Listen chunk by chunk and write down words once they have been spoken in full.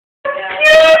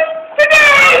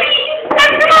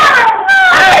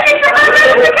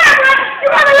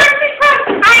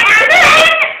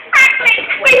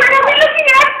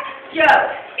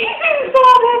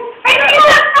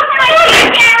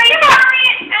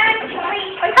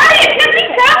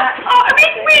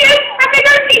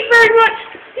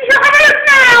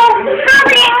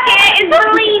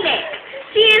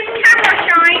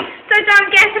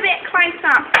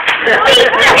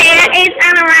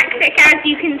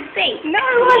see. No,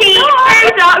 she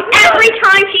throws up every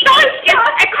time she eats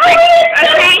just a crisp,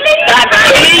 okay?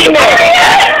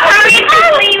 Harriet's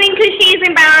leaving because she's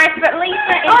embarrassed, but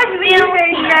Lisa is still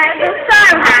there. So,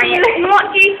 Harriet,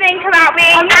 what do you think about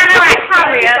being Anna at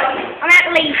Harriet?